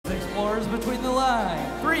floors between the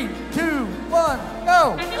line. 3, 2, 1,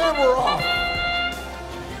 go! And we're off.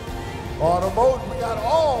 Auto mode, we got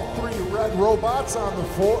all 3 red robots on the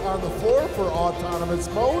floor for autonomous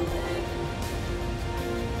mode.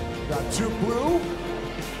 Got 2 blue.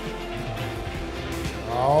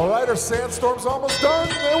 All right, our sandstorm's almost done.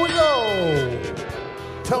 There we go.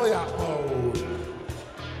 Teleop mode.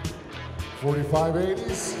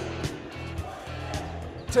 4580s.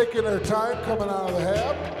 Taking their time coming out of the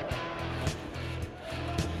hab.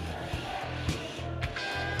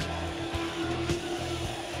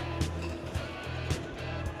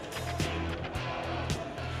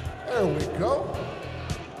 There we go.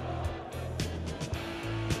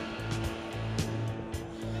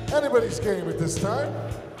 Anybody's game at this time.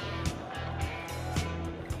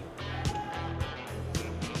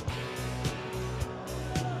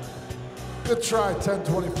 Good try,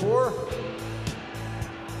 1024.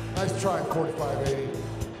 Nice try, 4580.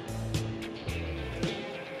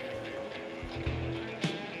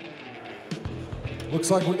 Looks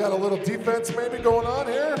like we got a little defense maybe going on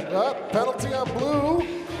here. Penalty on blue.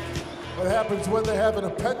 What happens when they have an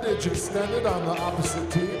appendage extended on the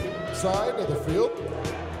opposite team side of the field?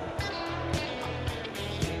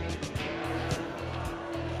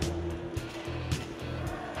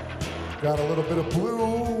 Got a little bit of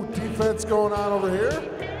blue defense going on over here.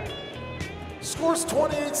 Scores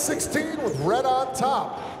 28-16 with red on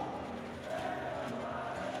top.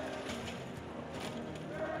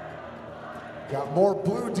 Got more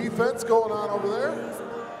blue defense going on over there.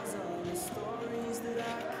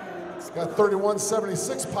 Got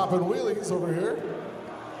 31-76 popping wheelies over here.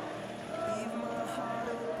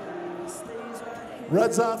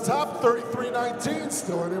 Red's on top, 33-19,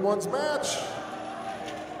 still anyone's match.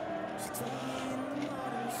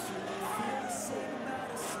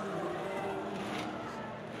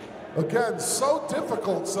 Again, so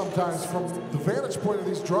difficult sometimes from the vantage point of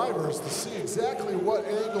these drivers to see exactly what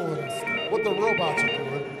angle and what the robots are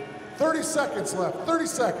doing. 30 seconds left, 30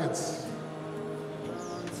 seconds.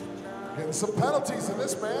 Getting some penalties in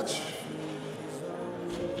this match.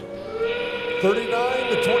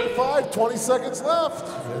 39-25, 20 seconds left.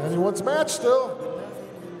 And anyone's match still.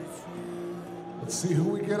 Let's see who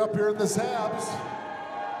we get up here in this habs.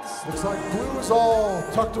 Looks like blue's all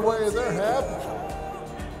tucked away in their hab.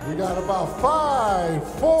 We got about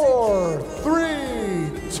 5, 4,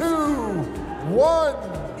 3, 2, 1,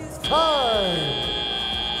 time.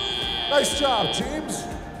 Nice job, teams.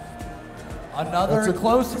 Another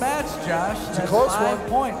close match, Josh. It's a close 5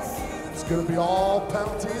 points. It's going to be all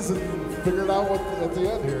penalties and figure it out at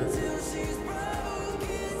the end here.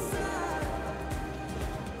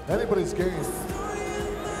 Anybody's game.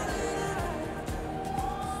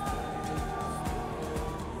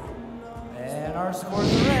 And our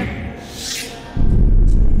scores are in.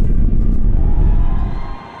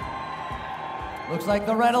 Looks like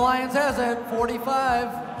the Red Alliance has it,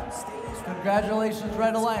 45. Congratulations,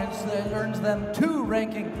 Red Alliance. That earns them 2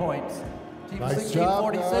 ranking points. Team Nice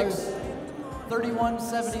 1646, job,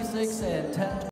 31-76, and 10.